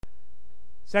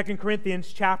2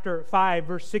 Corinthians chapter 5,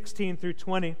 verse 16 through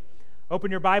 20.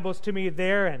 Open your Bibles to me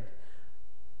there, and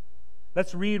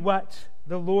let's read what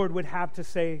the Lord would have to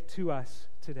say to us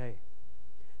today.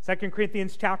 2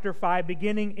 Corinthians chapter 5,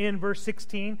 beginning in verse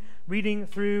 16, reading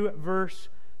through verse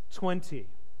 20.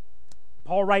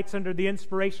 Paul writes under the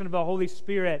inspiration of the Holy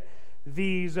Spirit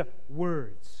these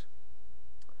words.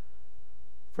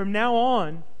 From now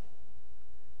on,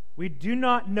 we do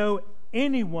not know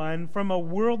anyone from a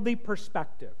worldly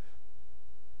perspective.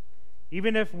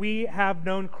 Even if we have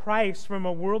known Christ from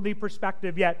a worldly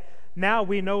perspective, yet now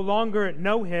we no longer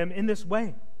know him in this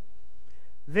way.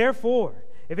 Therefore,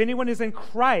 if anyone is in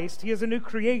Christ, he is a new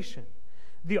creation.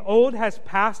 The old has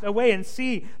passed away, and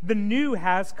see, the new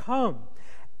has come.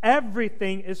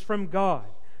 Everything is from God,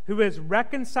 who has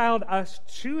reconciled us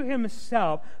to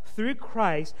himself through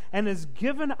Christ and has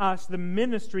given us the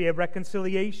ministry of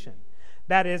reconciliation.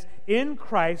 That is, in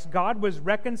Christ, God was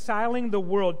reconciling the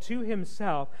world to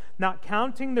himself, not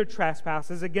counting their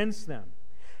trespasses against them.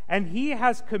 And he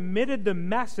has committed the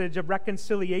message of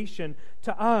reconciliation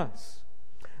to us.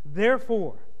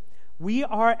 Therefore, we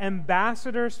are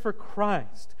ambassadors for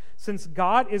Christ, since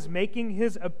God is making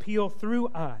his appeal through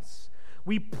us.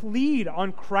 We plead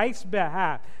on Christ's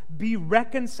behalf, be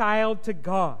reconciled to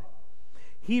God.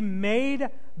 He made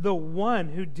the one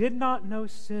who did not know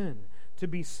sin to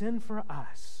be sin for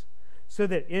us, so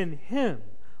that in him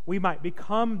we might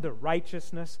become the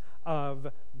righteousness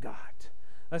of God.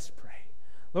 Let's pray.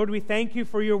 Lord, we thank you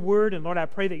for your word, and Lord, I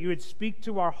pray that you would speak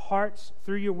to our hearts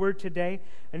through your word today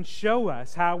and show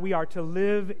us how we are to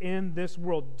live in this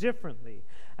world differently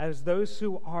as those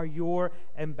who are your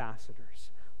ambassadors.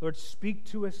 Lord, speak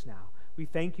to us now. We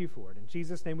thank you for it. In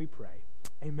Jesus' name we pray.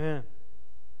 Amen.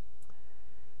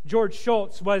 George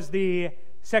Shultz was the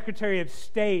Secretary of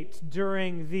State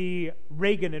during the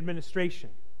Reagan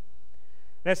administration.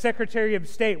 As Secretary of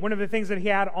State, one of the things that he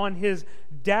had on his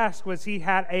desk was he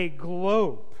had a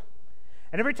globe.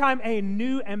 And every time a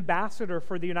new ambassador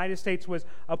for the United States was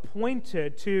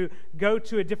appointed to go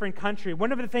to a different country,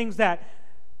 one of the things that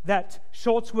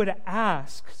Shultz would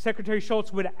ask, Secretary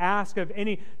Shultz would ask of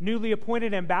any newly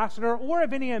appointed ambassador or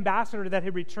of any ambassador that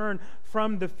had returned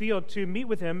from the field to meet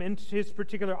with him in his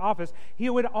particular office,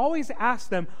 he would always ask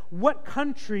them, what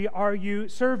country are you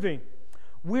serving?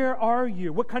 Where are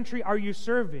you? What country are you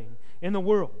serving in the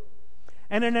world?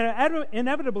 And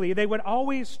inevitably, they would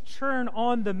always turn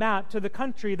on the map to the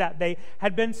country that they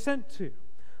had been sent to.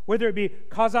 Whether it be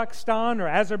Kazakhstan or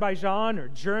Azerbaijan or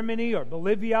Germany or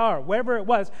Bolivia or wherever it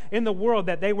was in the world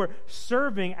that they were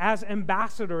serving as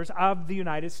ambassadors of the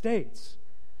United States.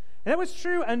 And that was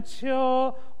true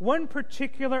until one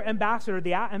particular ambassador,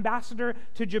 the ambassador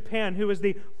to Japan, who was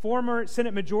the former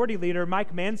Senate Majority Leader,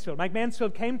 Mike Mansfield. Mike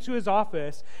Mansfield came to his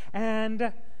office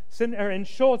and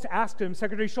Shultz asked him,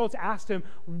 Secretary Shultz asked him,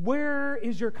 where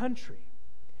is your country?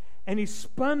 And he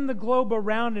spun the globe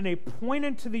around and he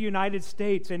pointed to the United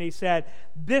States and he said,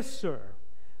 this, sir,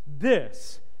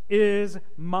 this is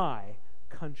my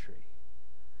country.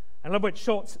 I love what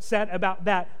Shultz said about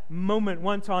that moment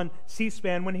once on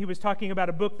C-SPAN when he was talking about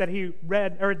a book that he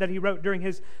read, or that he wrote during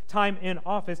his time in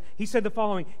office. He said the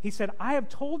following. He said, I have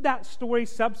told that story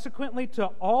subsequently to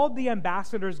all the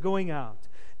ambassadors going out.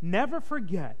 Never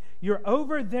forget, you're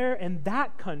over there in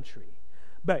that country,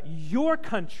 but your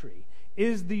country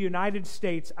is the United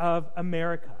States of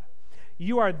America.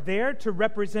 You are there to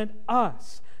represent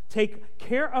us. Take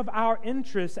care of our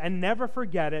interests and never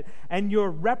forget it, and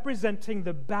you're representing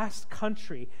the best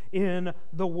country in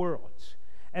the world.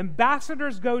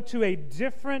 Ambassadors go to a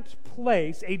different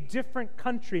place, a different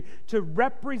country, to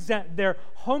represent their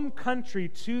home country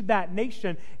to that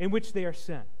nation in which they are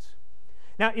sent.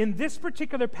 Now, in this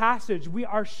particular passage, we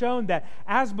are shown that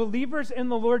as believers in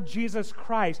the Lord Jesus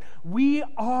Christ, we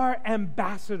are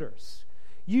ambassadors.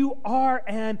 You are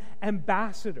an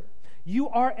ambassador. You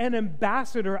are an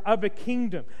ambassador of a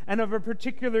kingdom and of a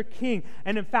particular king.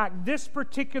 And in fact, this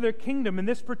particular kingdom and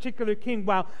this particular king,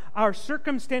 while our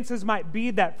circumstances might be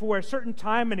that for a certain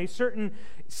time and a certain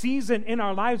season in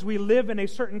our lives, we live in a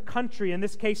certain country, in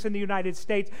this case in the United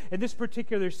States, in this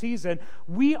particular season,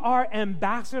 we are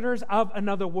ambassadors of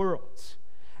another world.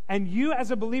 And you,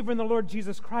 as a believer in the Lord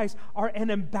Jesus Christ, are an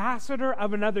ambassador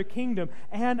of another kingdom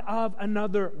and of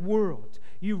another world.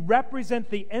 You represent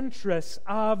the interests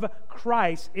of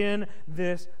Christ in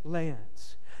this land.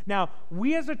 Now,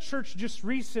 we as a church just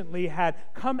recently had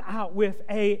come out with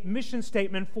a mission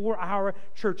statement for our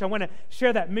church. I want to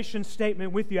share that mission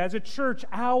statement with you. As a church,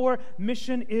 our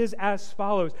mission is as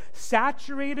follows: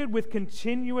 saturated with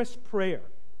continuous prayer.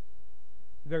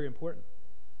 Very important.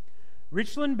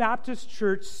 Richland Baptist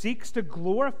Church seeks to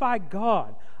glorify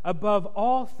God above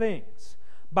all things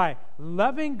by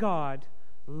loving God,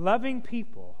 loving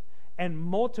people, and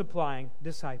multiplying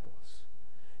disciples.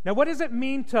 Now, what does it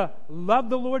mean to love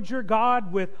the Lord your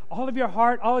God with all of your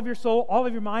heart, all of your soul, all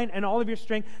of your mind, and all of your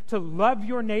strength? To love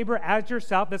your neighbor as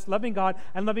yourself, that's loving God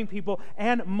and loving people,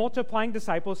 and multiplying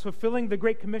disciples, fulfilling the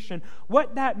Great Commission.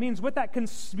 What that means, what that can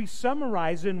be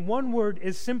summarized in one word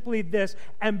is simply this: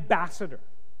 ambassador.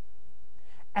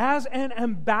 As an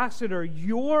ambassador,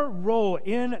 your role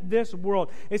in this world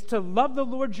is to love the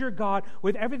Lord your God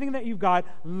with everything that you've got,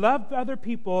 love other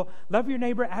people, love your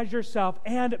neighbor as yourself,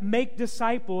 and make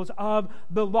disciples of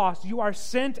the lost. You are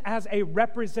sent as a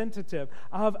representative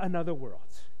of another world.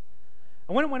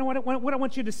 And what I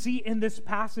want you to see in this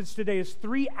passage today is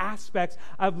three aspects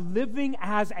of living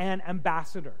as an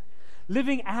ambassador.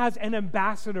 Living as an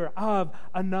ambassador of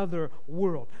another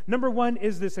world. Number one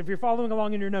is this. If you're following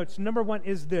along in your notes, number one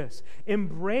is this: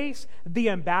 embrace the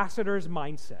ambassador's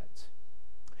mindset.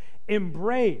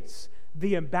 Embrace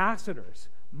the ambassador's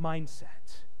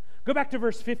mindset. Go back to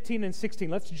verse 15 and 16.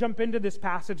 Let's jump into this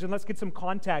passage and let's get some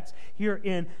context here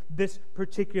in this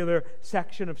particular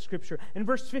section of Scripture. In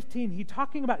verse 15, he's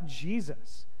talking about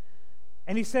Jesus.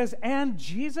 And he says, "And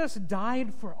Jesus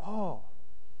died for all,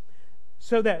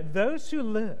 so that those who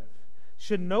live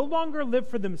should no longer live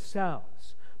for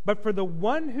themselves, but for the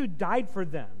one who died for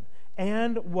them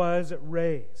and was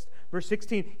raised." Verse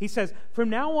 16, he says, "From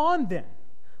now on then,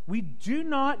 we do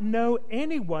not know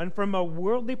anyone from a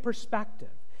worldly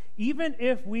perspective, even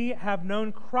if we have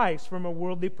known Christ from a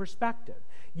worldly perspective.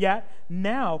 Yet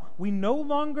now we no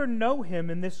longer know him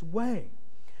in this way.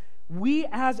 We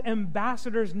as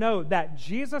ambassadors know that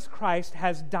Jesus Christ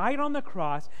has died on the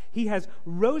cross. He has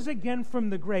rose again from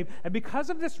the grave. And because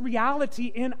of this reality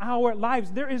in our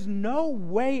lives, there is no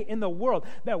way in the world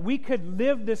that we could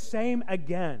live the same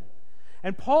again.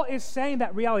 And Paul is saying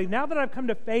that reality. Now that I've come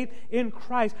to faith in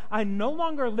Christ, I no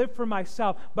longer live for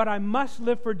myself, but I must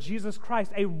live for Jesus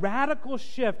Christ. A radical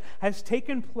shift has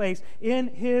taken place in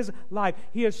his life.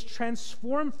 He is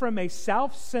transformed from a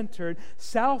self-centered,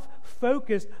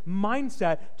 self-focused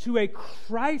mindset to a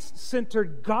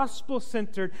Christ-centered,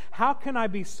 gospel-centered, how can I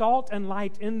be salt and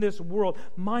light in this world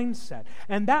mindset.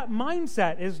 And that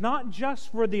mindset is not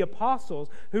just for the apostles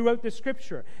who wrote the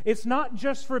Scripture. It's not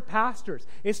just for pastors.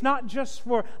 It's not just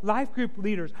for life group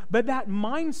leaders, but that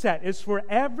mindset is for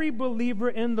every believer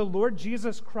in the Lord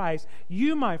Jesus Christ.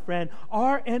 You, my friend,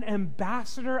 are an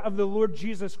ambassador of the Lord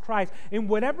Jesus Christ in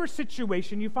whatever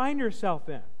situation you find yourself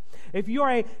in. If you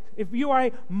are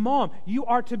a mom, you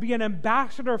are to be an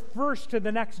ambassador first to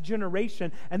the next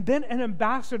generation, and then an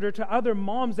ambassador to other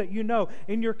moms that you know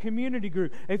in your community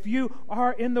group. If you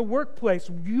are in the workplace,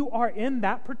 you are in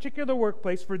that particular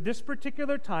workplace for this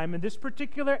particular time, in this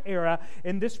particular era,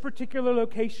 in this particular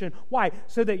location. Why?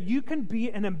 So that you can be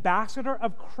an ambassador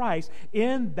of Christ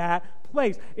in that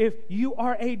place. If you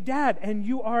are a dad and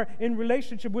you are in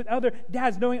relationship with other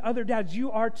dads, knowing other dads,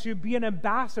 you are to be an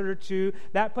ambassador to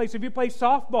that place. If you play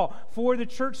softball for the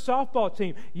church softball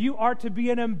team, you are to be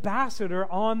an ambassador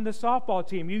on the softball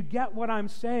team. You get what I'm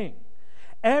saying?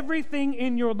 Everything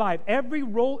in your life, every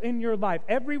role in your life,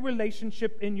 every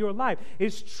relationship in your life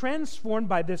is transformed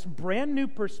by this brand new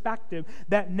perspective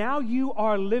that now you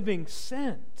are living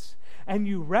sent. And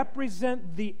you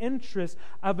represent the interests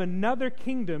of another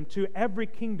kingdom to every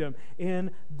kingdom in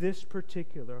this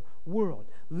particular world,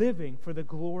 living for the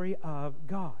glory of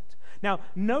God. Now,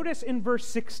 notice in verse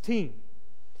 16,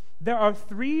 there are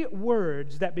three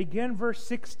words that begin verse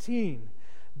 16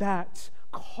 that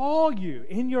call you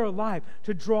in your life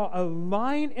to draw a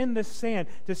line in the sand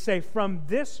to say, from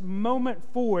this moment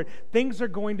forward, things are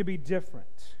going to be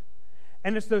different.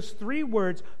 And it's those three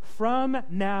words, from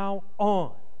now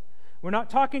on. We're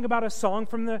not talking about a song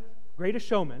from The Greatest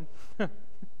Showman. Now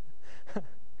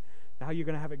you're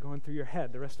going to have it going through your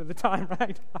head the rest of the time,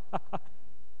 right?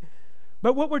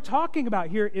 But what we're talking about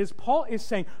here is Paul is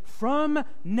saying, from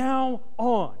now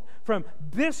on, from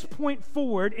this point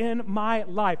forward in my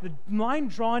life, the line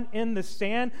drawn in the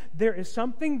sand, there is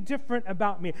something different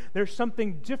about me. There's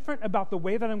something different about the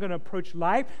way that I'm going to approach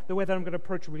life, the way that I'm going to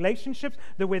approach relationships,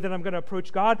 the way that I'm going to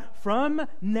approach God. From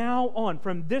now on,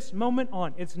 from this moment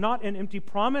on, it's not an empty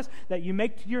promise that you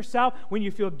make to yourself when you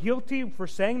feel guilty for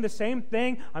saying the same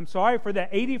thing. I'm sorry for the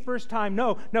 81st time.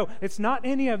 No, it's not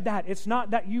any of that. It's not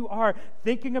that you are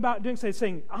thinking about doing something. It's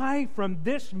saying, from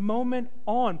this moment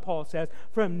on, Paul says,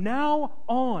 from now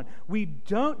on, we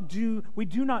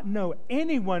do not know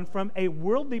anyone from a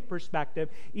worldly perspective.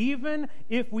 Even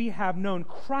if we have known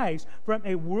Christ from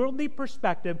a worldly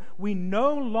perspective, we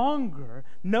no longer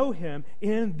know him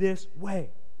in this way.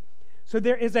 So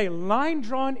there is a line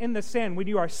drawn in the sand. When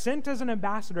you are sent as an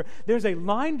ambassador, there's a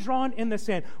line drawn in the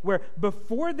sand where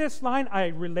before this line, I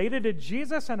related to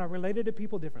Jesus and I related to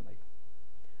people differently.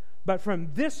 But from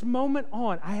this moment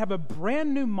on, I have a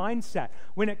brand new mindset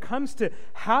when it comes to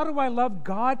how do I love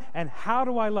God and how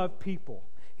do I love people.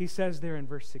 He says there in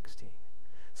verse 16.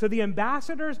 So the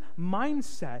ambassador's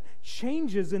mindset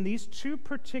changes in these two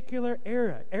particular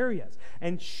areas.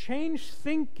 And changed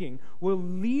thinking will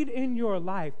lead in your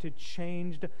life to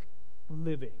changed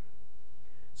living.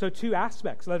 So two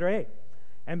aspects. Letter A,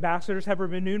 ambassadors have a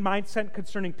renewed mindset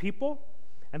concerning people.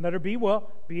 And letter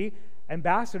B,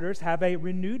 ambassadors have a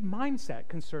renewed mindset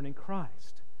concerning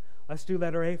Christ. Let's do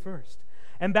letter A first.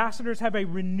 Ambassadors have a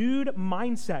renewed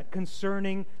mindset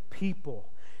concerning people.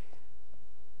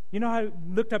 You know, I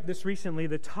looked up this recently,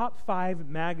 the top 5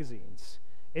 magazines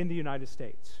in the United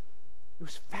States. It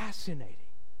was fascinating.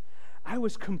 I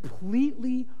was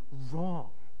completely wrong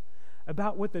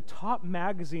about what the top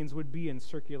magazines would be in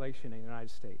circulation in the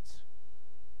United States.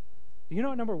 Do you know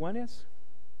what number 1 is?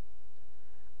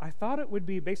 I thought it would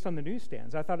be based on the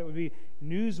newsstands. I thought it would be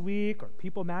Newsweek or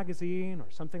People Magazine or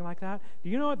something like that. Do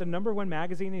you know what the number 1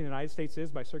 magazine in the United States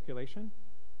is by circulation?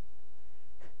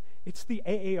 It's the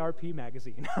AARP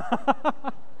magazine.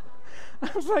 I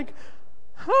was like,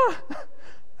 I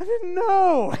didn't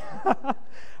know.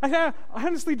 I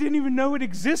honestly didn't even know it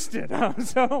existed.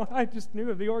 So I just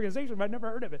knew of the organization, but I'd never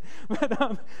heard of it.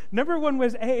 But number 1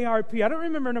 was AARP. I don't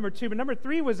remember number 2, but number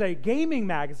 3 was a gaming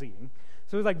magazine.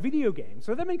 So it was like video games.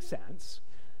 So that makes sense.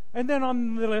 And then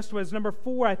on the list was number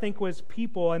 4, I think, was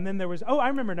People. And then there was, I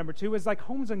remember number 2 was like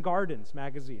Homes and Gardens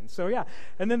magazine. So yeah.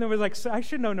 And then there was like, I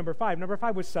should know number 5. Number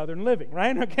 5 was Southern Living,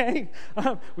 right? Okay.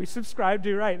 We subscribed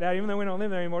to, right, that even though we don't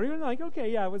live there anymore, even like,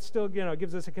 okay, yeah, it still,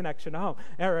 gives us a connection to home.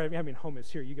 Home is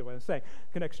here, you get what I'm saying.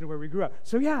 Connection to where we grew up.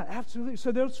 So yeah, absolutely.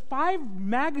 So those 5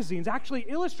 magazines actually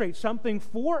illustrate something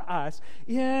for us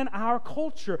in our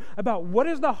culture about what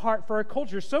is the heart for our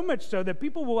culture. So much so that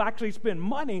people will actually spend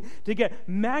money to get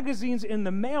magazines in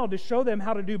the mail to show them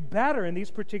how to do better in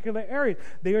these particular areas.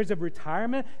 The areas of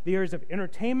retirement, the areas of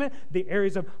entertainment, the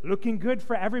areas of looking good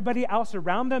for everybody else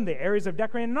around them, the areas of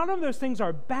decorating. None of those things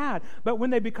are bad, but when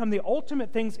they become the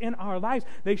ultimate things in our lives,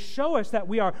 they show us that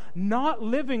we are not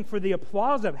living for the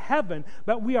applause of heaven,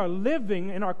 but we are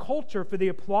living in our culture for the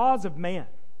applause of man.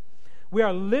 We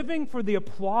are living for the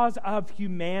applause of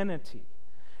humanity.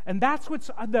 And that's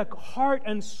what's the heart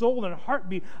and soul and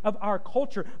heartbeat of our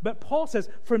culture. But Paul says,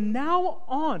 from now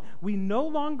on, we no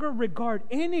longer regard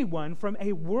anyone from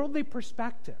a worldly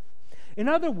perspective. In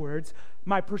other words,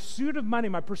 my pursuit of money,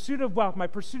 my pursuit of wealth, my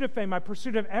pursuit of fame, my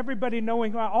pursuit of everybody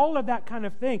knowing, all of that kind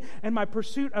of thing, and my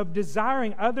pursuit of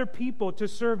desiring other people to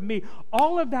serve me,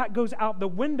 all of that goes out the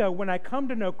window when I come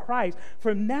to know Christ.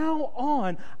 From now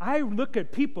on, I look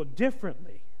at people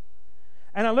differently.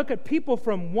 And I look at people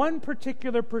from one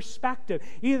particular perspective.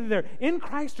 Either they're in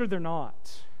Christ or they're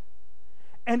not.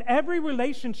 And every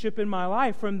relationship in my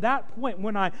life from that point,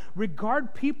 when I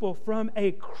regard people from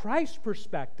a Christ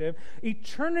perspective,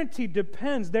 eternity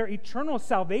depends, their eternal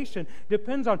salvation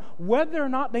depends on whether or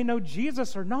not they know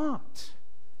Jesus or not.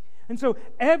 And so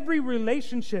every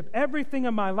relationship, everything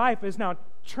in my life is now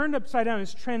turned upside down,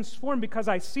 is transformed because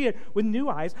I see it with new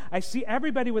eyes. I see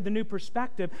everybody with a new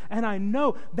perspective, and I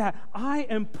know that I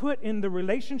am put in the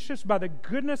relationships by the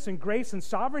goodness and grace and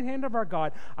sovereign hand of our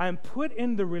God. I am put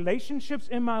in the relationships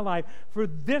in my life for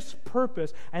this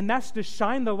purpose, and that's to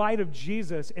shine the light of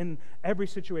Jesus in every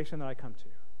situation that I come to.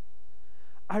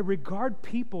 I regard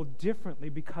people differently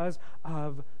because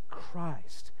of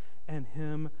Christ and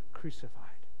Him crucified.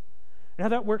 Now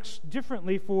that works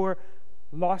differently for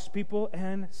lost people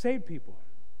and saved people.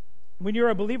 When you're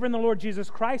a believer in the Lord Jesus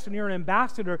Christ and you're an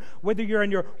ambassador, whether you're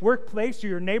in your workplace or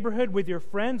your neighborhood with your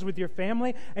friends, with your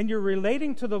family, and you're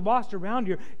relating to the lost around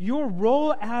you, your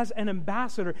role as an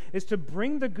ambassador is to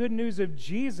bring the good news of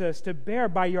Jesus to bear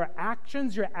by your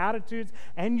actions, your attitudes,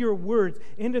 and your words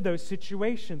into those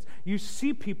situations. You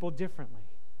see people differently.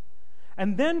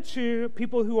 And then to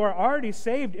people who are already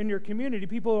saved in your community,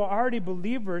 people who are already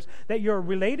believers that you're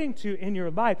relating to in your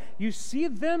life, you see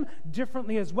them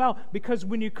differently as well, because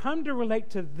when you come to relate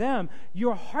to them,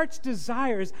 your heart's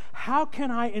desire is, how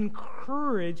can I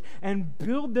encourage and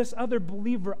build this other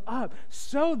believer up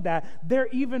so that they're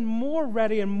even more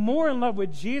ready and more in love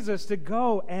with Jesus to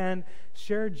go and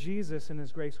share Jesus and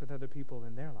His grace with other people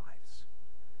in their lives.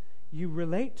 You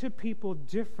relate to people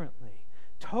differently,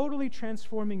 totally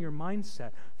transforming your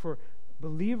mindset for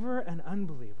believer and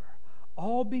unbeliever,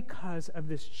 all because of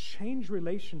this changed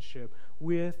relationship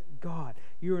with God.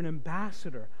 You're an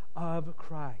ambassador of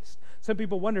Christ. Some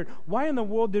people wondered, why in the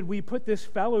world did we put this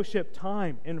fellowship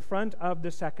time in front of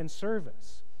the second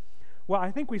service? Well,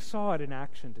 I think we saw it in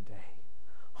action today.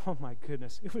 Oh my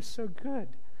goodness, it was so good.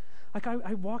 Like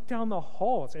I walked down the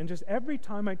halls, and just every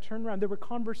time I turned around, there were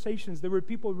conversations, there were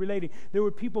people relating, there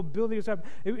were people building us up.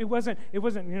 It wasn't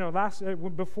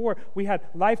before we had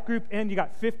life group end, you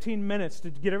got 15 minutes to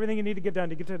get everything you need to get done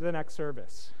to get to the next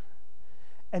service.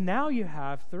 And now you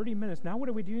have 30 minutes. Now what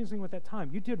are we doing with that time?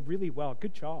 You did really well.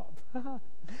 Good job.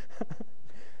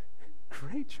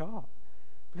 Great job.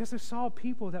 Because I saw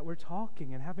people that were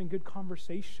talking and having good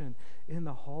conversation in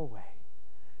the hallway.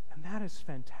 And that is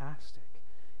fantastic.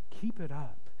 Keep it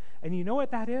up. And you know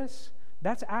what that is?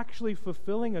 That's actually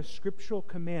fulfilling a scriptural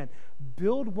command.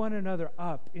 Build one another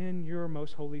up in your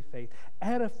most holy faith.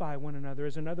 Edify one another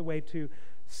is another way to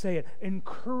say it.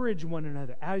 Encourage one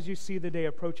another as you see the day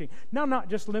approaching. Now, not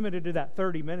just limited to that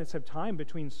 30 minutes of time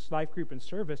between life group and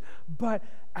service, but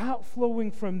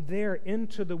outflowing from there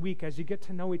into the week as you get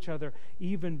to know each other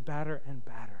even better and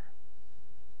better.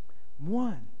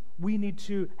 One, we need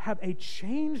to have a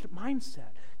changed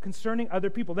mindset concerning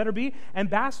other people. Let her be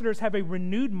ambassadors have a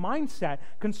renewed mindset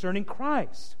concerning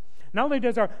Christ. Not only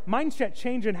does our mindset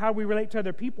change in how we relate to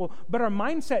other people, but our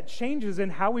mindset changes in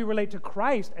how we relate to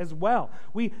Christ as well.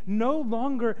 We no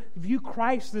longer view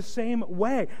Christ the same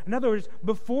way. In other words,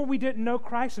 before we didn't know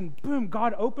Christ, and boom,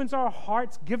 God opens our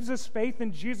hearts, gives us faith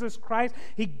in Jesus Christ.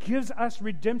 He gives us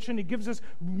redemption. He gives us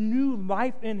new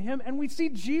life in Him, and we see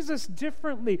Jesus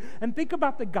differently. And think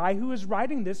about the guy who is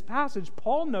writing this passage.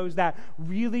 Paul knows that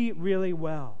really, really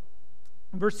well.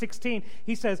 Verse 16,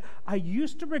 he says, I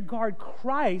used to regard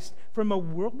Christ from a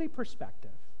worldly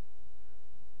perspective,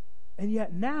 and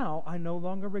yet now I no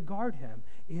longer regard Him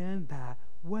in that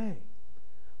way.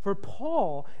 For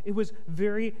Paul, it was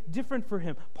very different for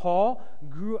him. Paul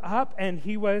grew up and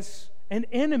he was an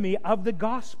enemy of the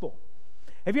gospel.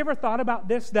 Have you ever thought about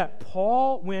this, that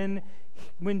Paul, when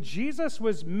Jesus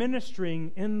was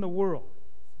ministering in the world,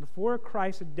 before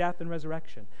Christ's death and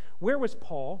resurrection, where was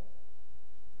Paul?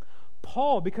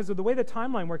 Paul, because of the way the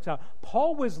timeline works out,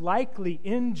 Paul was likely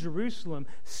in Jerusalem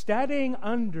studying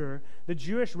under the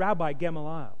Jewish rabbi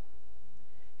Gamaliel.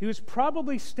 He was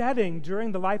probably studying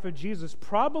during the life of Jesus,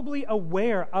 probably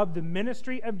aware of the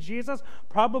ministry of Jesus,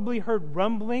 probably heard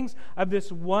rumblings of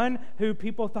this one who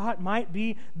people thought might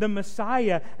be the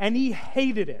Messiah, and he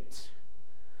hated it.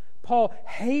 Paul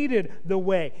hated the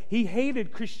way. He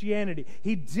hated Christianity.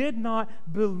 He did not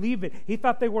believe it. He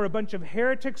thought they were a bunch of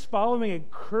heretics following a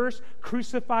cursed,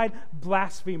 crucified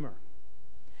blasphemer.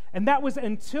 And that was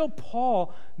until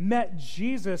Paul met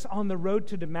Jesus on the road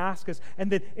to Damascus.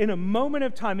 And that in a moment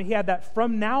of time, he had that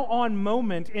from now on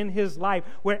moment in his life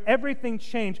where everything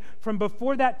changed. From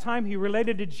before that time, he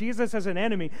related to Jesus as an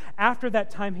enemy. After that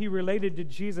time, he related to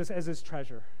Jesus as his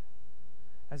treasure,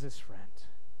 as his friend.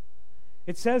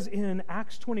 It says in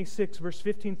Acts 26, verse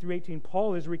 15 through 18,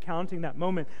 Paul is recounting that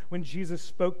moment when Jesus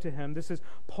spoke to him. This is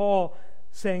Paul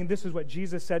saying, this is what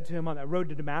Jesus said to him on that road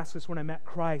to Damascus when I met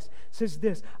Christ. It says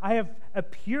this, I have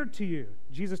appeared to you,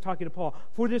 Jesus talking to Paul,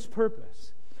 for this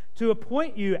purpose, to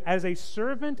appoint you as a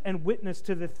servant and witness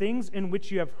to the things in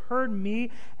which you have heard me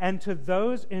and to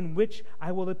those in which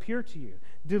I will appear to you,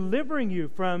 delivering you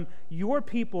from your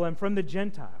people and from the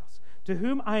Gentiles, to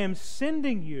whom I am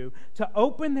sending you to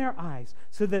open their eyes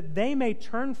so that they may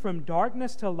turn from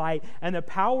darkness to light and the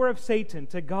power of Satan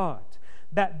to God,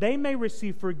 that they may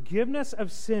receive forgiveness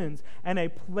of sins and a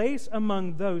place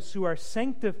among those who are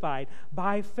sanctified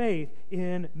by faith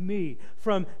in me.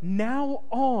 From now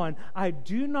on, I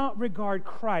do not regard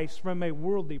Christ from a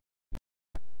worldly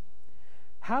perspective.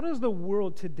 How does the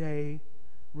world today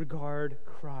regard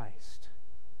Christ?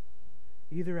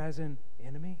 Either as an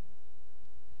enemy,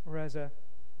 or as a,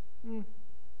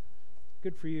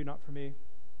 good for you, not for me.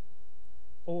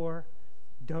 Or,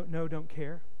 don't know, don't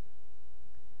care.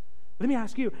 Let me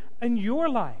ask you, in your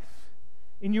life,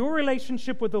 in your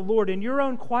relationship with the Lord, in your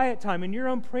own quiet time, in your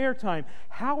own prayer time,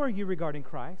 how are you regarding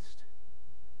Christ?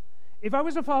 If I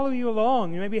was to follow you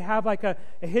along, you maybe have like a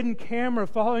hidden camera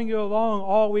following you along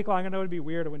all week long. I know it would be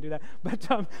weird, I wouldn't do that.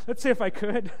 But let's see if I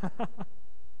could.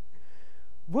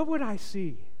 What would I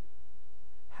see?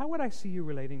 How would I see you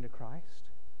relating to Christ?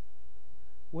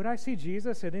 Would I see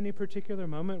Jesus at any particular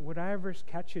moment? Would I ever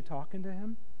catch you talking to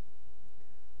Him?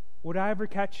 Would I ever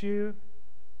catch you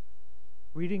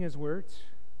reading His words?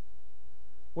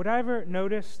 Would I ever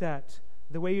notice that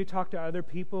the way you talk to other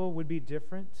people would be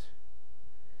different?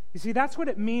 You see, that's what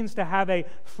it means to have a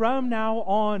from now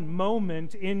on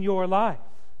moment in your life.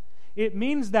 It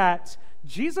means that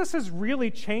Jesus has really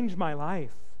changed my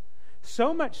life.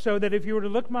 So much so that if you were to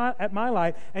look at my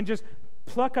life and just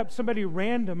pluck up somebody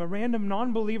random, a random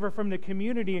non-believer from the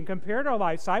community, and compared our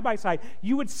lives side by side,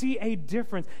 you would see a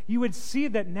difference. You would see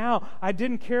that now I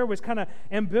didn't care, was kind of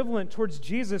ambivalent towards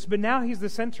Jesus, but now He's the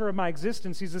center of my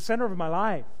existence. He's the center of my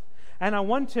life. And I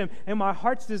want Him and my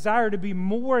heart's desire to be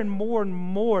more and more and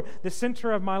more the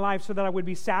center of my life so that I would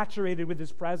be saturated with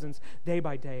His presence day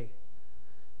by day.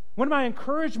 One of my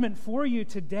encouragement for you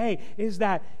today is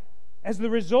that as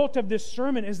the result of this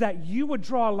sermon is that you would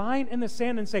draw a line in the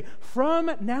sand and say,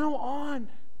 from now on,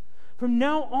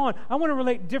 I want to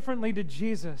relate differently to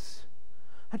Jesus.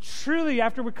 And truly,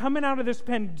 after we're coming out of this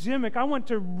pandemic, I want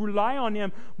to rely on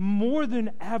Him more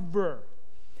than ever.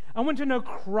 I want to know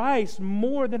Christ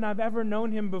more than I've ever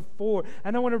known Him before.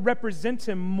 And I want to represent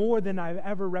Him more than I've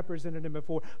ever represented Him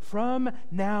before. From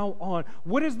now on.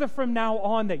 What is the from now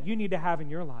on that you need to have in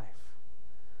your life?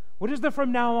 What is the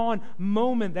from now on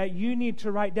moment that you need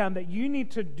to write down, that you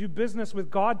need to do business with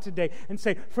God today and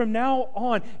say, from now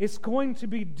on, it's going to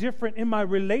be different in my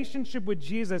relationship with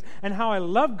Jesus and how I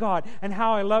love God and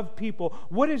how I love people.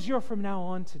 What is your from now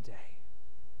on today?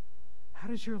 How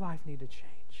does your life need to change?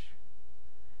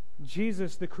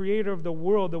 Jesus, the creator of the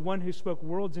world, the one who spoke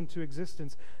worlds into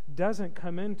existence, doesn't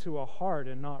come into a heart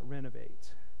and not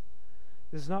renovate.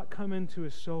 Does not come into a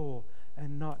soul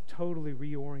and not totally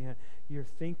reorient your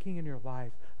thinking and your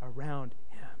life around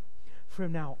Him.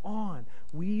 From now on,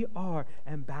 we are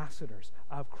ambassadors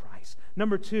of Christ.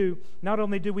 Number two, not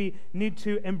only do we need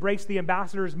to embrace the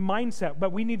ambassador's mindset,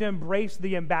 but we need to embrace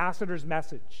the ambassador's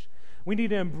message. We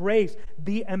need to embrace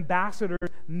the ambassador's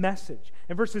message.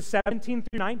 In verses 17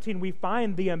 through 19, we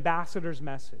find the ambassador's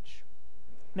message.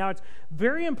 Now, it's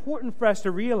very important for us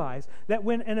to realize that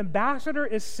when an ambassador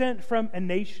is sent from a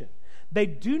nation, they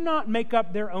do not make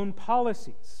up their own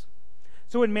policies.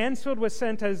 So when Mansfield was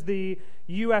sent as the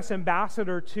U.S.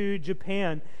 ambassador to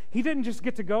Japan, he didn't just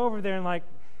get to go over there and like,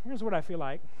 here's what I feel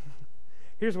like.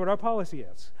 Here's what our policy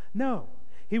is. No.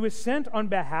 He was sent on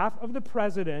behalf of the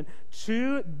president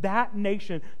to that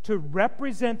nation to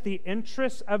represent the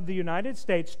interests of the United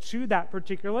States to that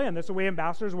particular land. That's the way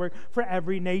ambassadors work for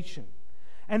every nation.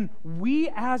 And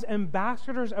we as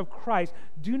ambassadors of Christ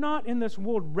do not in this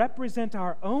world represent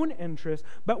our own interests,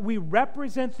 but we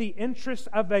represent the interests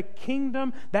of a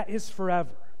kingdom that is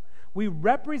forever. We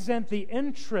represent the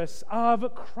interests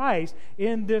of Christ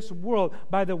in this world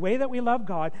by the way that we love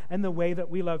God and the way that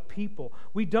we love people.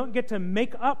 We don't get to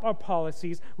make up our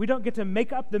policies. We don't get to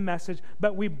make up the message,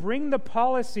 but we bring the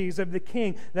policies of the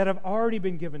King that have already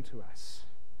been given to us.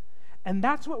 And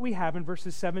that's what we have in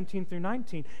verses 17 through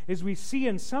 19, is we see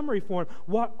in summary form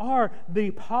what are the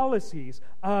policies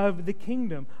of the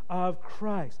kingdom of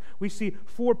Christ. We see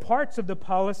 4 parts of the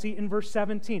policy in verse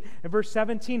 17. In verse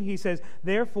 17, he says,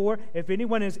 therefore, if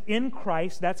anyone is in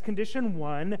Christ, that's condition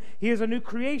 1, he is a new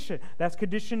creation. That's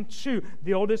condition 2.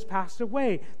 The old has passed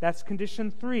away. That's condition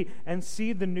 3. And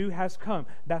see, the new has come.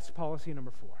 That's policy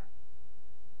number 4.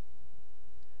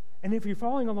 And if you're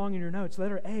following along in your notes,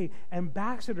 letter A,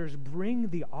 ambassadors bring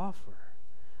the offer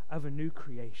of a new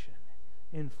creation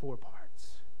in 4 parts.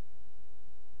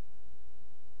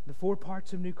 The 4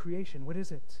 parts of new creation, what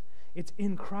is it? It's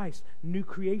in Christ, new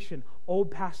creation. Old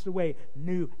passed away,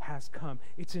 new has come.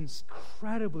 It's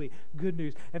incredibly good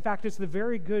news. In fact, it's the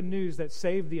very good news that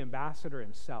saved the ambassador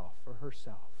himself or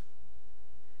herself.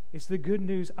 It's the good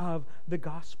news of the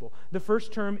gospel. The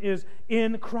first term is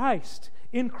in Christ.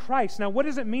 In Christ. Now, what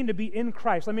does it mean to be in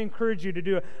Christ? Let me encourage you to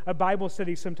do a Bible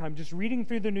study sometime, just reading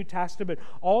through the New Testament,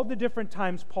 all the different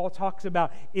times Paul talks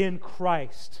about in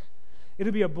Christ.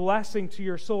 It'll be a blessing to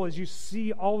your soul as you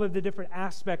see all of the different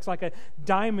aspects, like a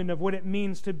diamond, of what it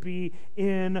means to be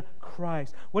in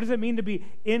Christ. What does it mean to be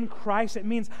in Christ? It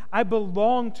means I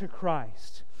belong to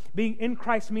Christ. Being in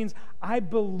Christ means I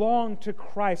belong to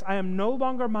Christ. I am no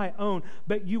longer my own,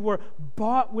 but you were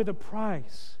bought with a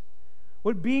price.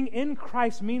 What being in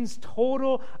Christ means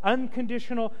total,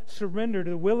 unconditional surrender to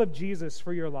the will of Jesus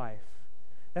for your life.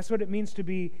 That's what it means to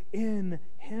be in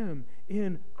Him,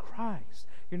 in Christ.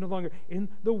 You're no longer in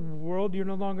the world. You're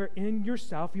no longer in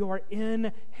yourself. You are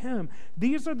in Him.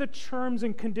 These are the terms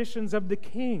and conditions of the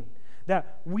King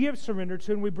that we have surrendered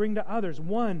to and we bring to others.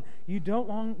 1, you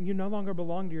no longer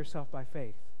belong to yourself by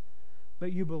faith,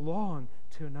 but you belong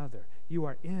to another. You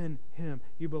are in Him.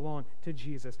 You belong to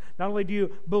Jesus. Not only do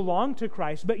you belong to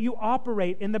Christ, but you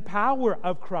operate in the power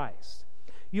of Christ.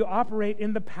 You operate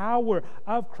in the power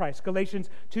of Christ. Galatians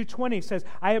 2:20 says,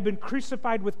 I have been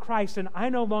crucified with Christ, and I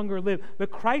no longer live,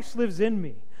 but Christ lives in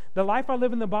me. The life I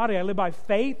live in the body, I live by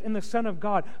faith in the Son of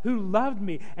God, who loved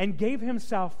me and gave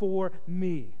Himself for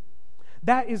me.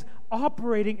 That is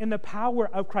operating in the power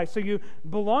of Christ. So you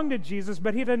belong to Jesus,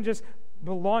 but He doesn't just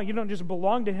belong. You don't just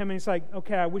belong to Him and He's like,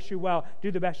 okay, I wish you well,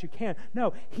 do the best you can.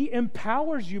 No, He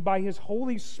empowers you by His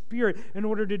Holy Spirit in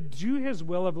order to do His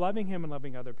will of loving Him and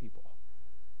loving other people,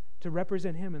 to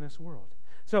represent Him in this world.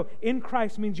 So in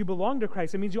Christ means you belong to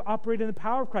Christ. It means you operate in the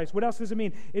power of Christ. What else does it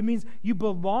mean? It means you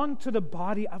belong to the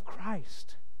body of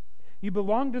Christ. You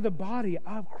belong to the body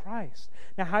of Christ.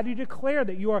 Now, how do you declare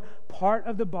that you are part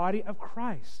of the body of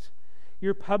Christ?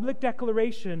 Your public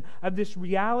declaration of this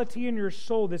reality in your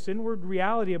soul, this inward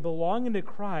reality of belonging to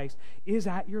Christ, is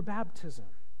at your baptism.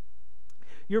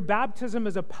 Your baptism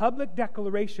is a public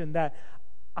declaration that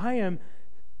I am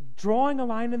drawing a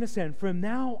line in the sand. From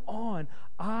now on,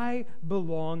 I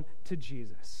belong to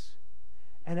Jesus.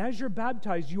 And as you're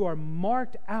baptized, you are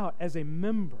marked out as a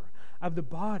member of the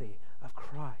body of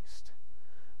Christ.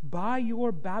 By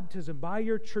your baptism, by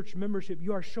your church membership,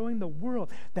 you are showing the world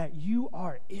that you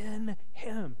are in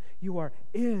Him. You are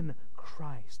in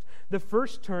Christ. The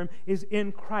first term is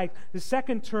in Christ. The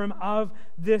second term of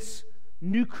this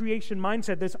new creation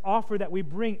mindset, this offer that we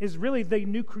bring, is really the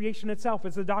new creation itself.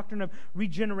 It's the doctrine of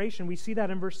regeneration. We see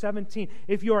that in verse 17.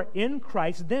 If you are in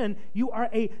Christ, then you are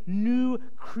a new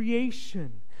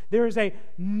creation. There is a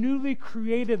newly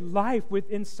created life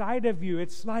inside of you.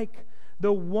 It's like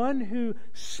the one who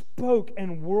spoke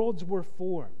and worlds were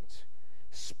formed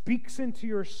speaks into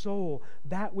your soul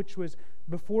that which was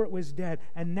before it was dead.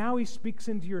 And now He speaks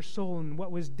into your soul, and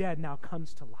what was dead now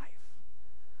comes to life.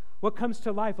 What comes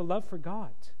to life? A love for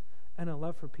God and a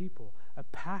love for people, a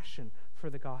passion for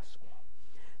the gospel.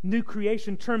 New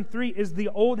creation, term 3, is the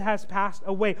old has passed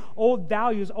away. Old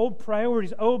values, old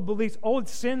priorities, old beliefs, old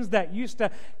sins that used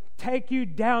to take you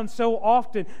down so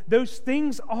often. Those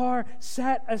things are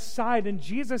set aside, and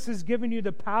Jesus has given you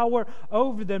the power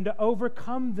over them to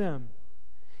overcome them.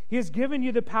 He has given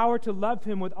you the power to love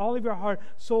Him with all of your heart,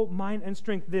 soul, mind, and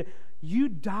strength. You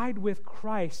died with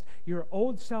Christ. Your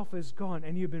old self is gone,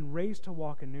 and you've been raised to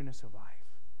walk in newness of life.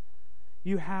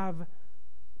 You have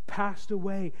passed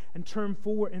away. And term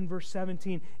 4 in verse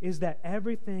 17 is that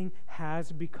everything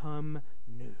has become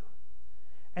new.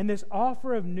 And this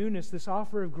offer of newness, this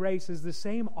offer of grace, is the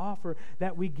same offer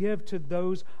that we give to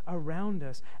those around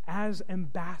us as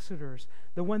ambassadors.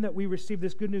 The one that we receive,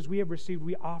 this good news we have received,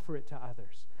 we offer it to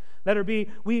others. Let it be,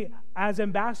 we as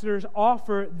ambassadors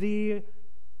offer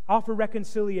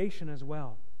reconciliation as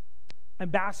well.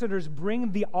 Ambassadors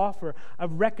bring the offer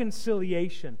of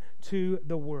reconciliation to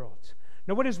the world.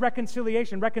 Now, what is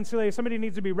reconciliation? Reconciliation, somebody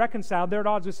needs to be reconciled. They're at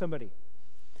odds with somebody.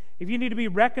 If you need to be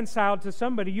reconciled to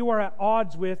somebody, you are at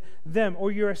odds with them,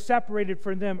 or you are separated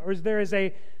from them, or there is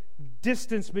a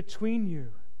distance between you.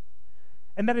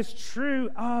 And that is true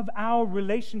of our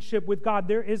relationship with God.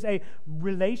 There is a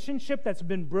relationship that's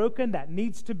been broken that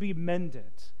needs to be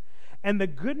mended. And the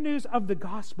good news of the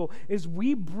gospel is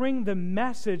we bring the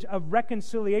message of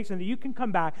reconciliation, that you can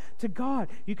come back to God.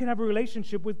 You can have a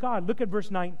relationship with God. Look at verse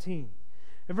 19.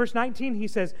 In verse 19, he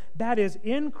says, that is,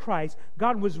 in Christ,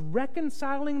 God was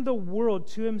reconciling the world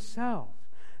to Himself,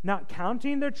 not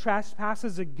counting their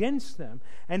trespasses against them,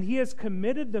 and He has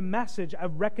committed the message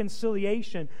of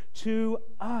reconciliation to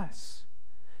us.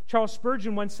 Charles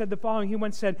Spurgeon once said the following. He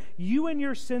once said, you and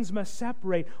your sins must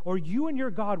separate, or you and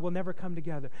your God will never come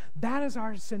together. That is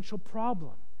our essential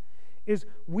problem. Is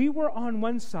we were on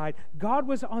one side, God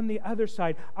was on the other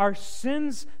side. Our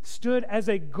sins stood as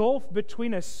a gulf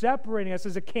between us, separating us,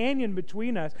 as a canyon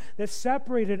between us that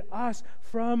separated us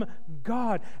from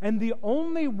God. And the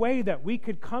only way that we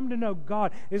could come to know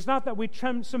God is not that we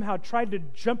somehow tried to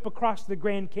jump across the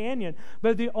Grand Canyon,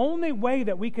 but the only way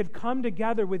that we could come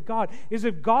together with God is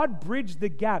if God bridged the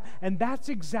gap. And that's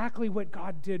exactly what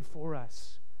God did for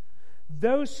us.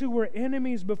 Those who were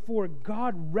enemies before,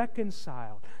 God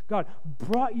reconciled. God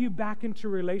brought you back into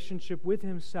relationship with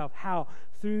Himself. How?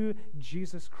 Through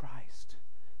Jesus Christ,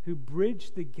 who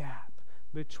bridged the gap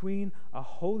between a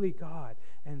holy God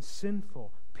and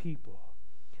sinful people.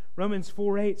 Romans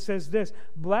 4:8 says this,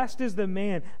 blessed is the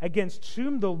man against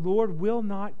whom the Lord will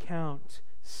not count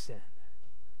sin.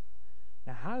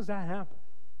 Now, how does that happen?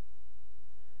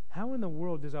 How in the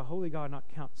world does a holy God not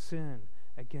count sin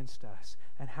against us?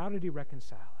 And how did He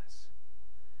reconcile us?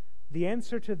 The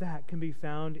answer to that can be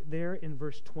found there in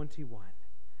verse 21.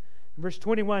 In verse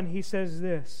 21, he says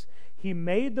this, He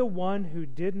made the one who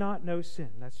did not know sin,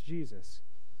 that's Jesus,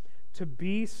 to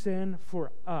be sin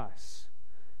for us,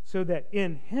 so that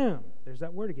in Him, there's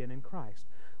that word again, in Christ,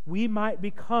 we might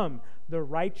become the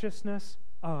righteousness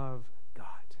of God.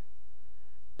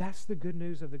 That's the good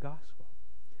news of the gospel.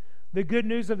 The good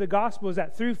news of the gospel is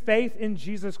that through faith in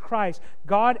Jesus Christ,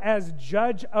 God, as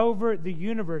judge over the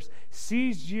universe,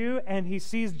 sees you and He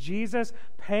sees Jesus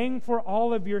paying for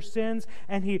all of your sins,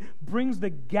 and He brings the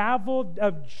gavel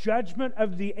of judgment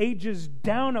of the ages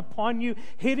down upon you,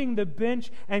 hitting the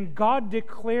bench, and God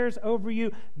declares over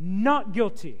you, not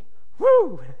guilty.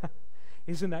 Woo!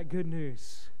 Isn't that good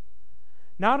news?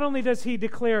 Not only does He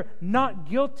declare not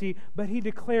guilty, but He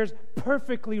declares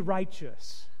perfectly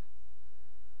righteous.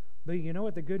 But you know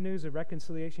what the good news of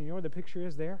reconciliation, you know what the picture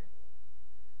is there?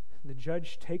 The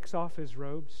judge takes off his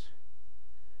robes,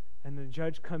 and the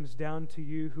judge comes down to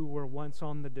you who were once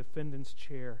on the defendant's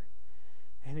chair,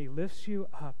 and he lifts you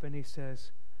up and he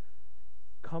says,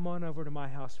 come on over to my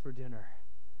house for dinner.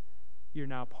 You're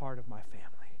now part of my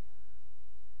family.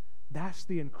 That's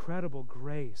the incredible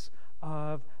grace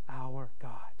of our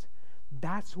God.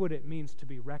 That's what it means to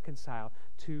be reconciled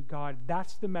to God.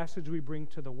 That's the message we bring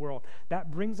to the world.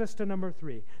 That brings us to number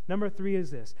 3. Number 3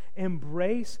 is this: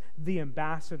 embrace the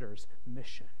ambassador's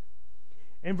mission.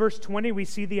 In verse 20, we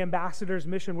see the ambassador's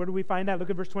mission. Where do we find that? Look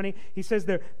at verse 20. He says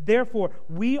there, therefore,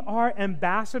 we are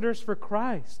ambassadors for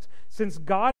Christ, since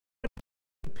God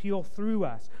appeal through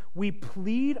us. We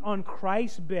plead on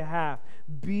Christ's behalf,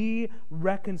 be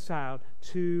reconciled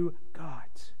to God.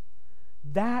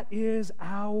 That is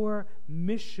our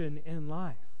mission in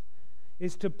life,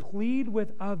 is to plead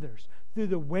with others through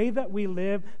the way that we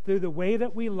live, through the way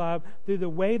that we love, through the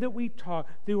way that we talk,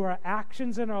 through our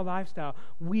actions and our lifestyle.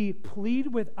 We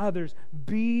plead with others,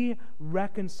 be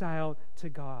reconciled to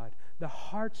God. The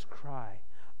heart's cry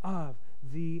of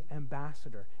the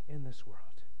ambassador in this world.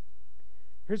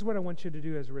 Here's what I want you to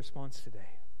do as a response today.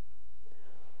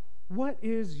 What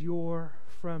is your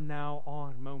from now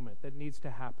on moment that needs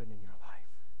to happen in your life?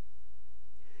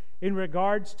 In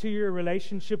regards to your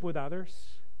relationship with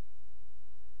others,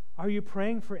 are you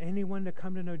praying for anyone to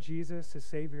come to know Jesus as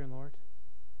Savior and Lord?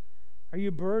 Are you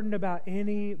burdened about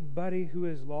anybody who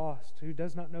is lost, who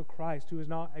does not know Christ, who is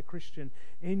not a Christian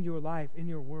in your life, in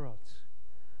your world?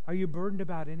 Are you burdened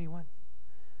about anyone?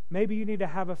 Maybe you need to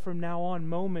have a from now on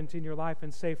moment in your life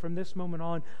and say, from this moment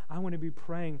on, I want to be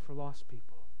praying for lost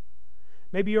people.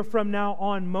 Maybe your from now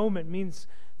on moment means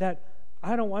that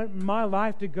I don't want my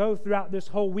life to go throughout this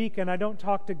whole week and I don't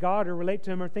talk to God or relate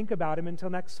to Him or think about Him until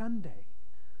next Sunday.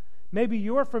 Maybe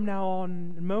your from now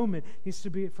on moment needs to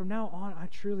be, from now on, I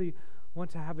truly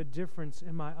want to have a difference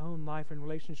in my own life and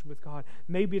relationship with God.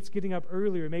 Maybe it's getting up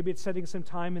earlier. Maybe it's setting some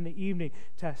time in the evening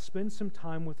to spend some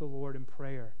time with the Lord in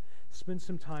prayer. Spend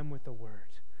some time with the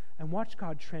Word. And watch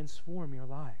God transform your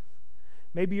life.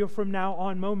 Maybe your from now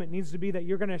on moment needs to be that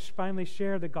you're going to finally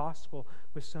share the gospel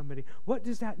with somebody. What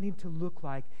does that need to look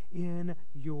like in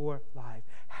your life?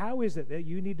 How is it that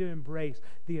you need to embrace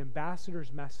the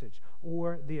ambassador's message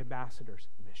or the ambassador's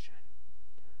mission?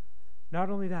 Not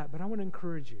only that, but I want to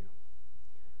encourage you.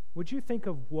 Would you think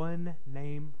of one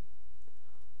name,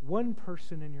 one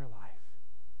person in your life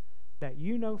that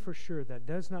you know for sure that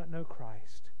does not know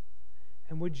Christ?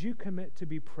 And would you commit to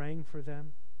be praying for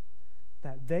them,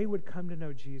 that they would come to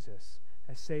know Jesus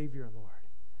as Savior and Lord,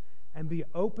 and be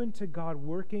open to God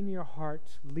working your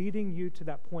heart, leading you to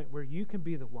that point where you can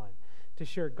be the one to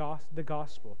share the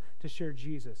gospel, to share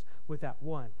Jesus with that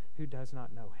one who does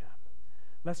not know Him.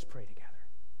 Let's pray together.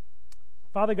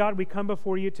 Father God, we come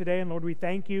before you today, and Lord, we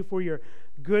thank you for your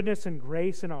goodness and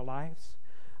grace in our lives.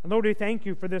 And Lord, we thank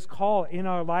you for this call in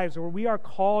our lives where we are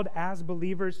called as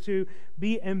believers to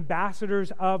be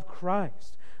ambassadors of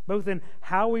Christ, both in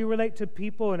how we relate to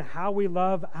people and how we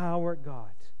love our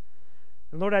God.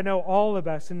 And Lord, I know all of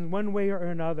us in one way or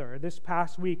another this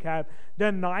past week have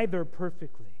done neither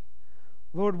perfectly.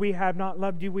 Lord, we have not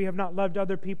loved you. We have not loved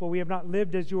other people. We have not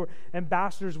lived as your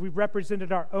ambassadors. We've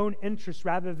represented our own interests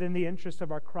rather than the interests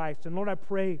of our Christ. And Lord, I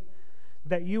pray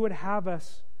that you would have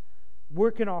us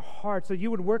work in our hearts, that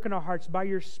you would work in our hearts by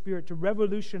your Spirit to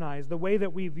revolutionize the way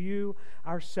that we view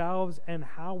ourselves and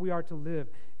how we are to live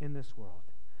in this world.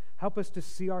 Help us to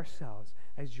see ourselves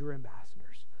as your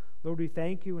ambassadors. Lord, we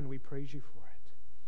thank you and we praise you for it.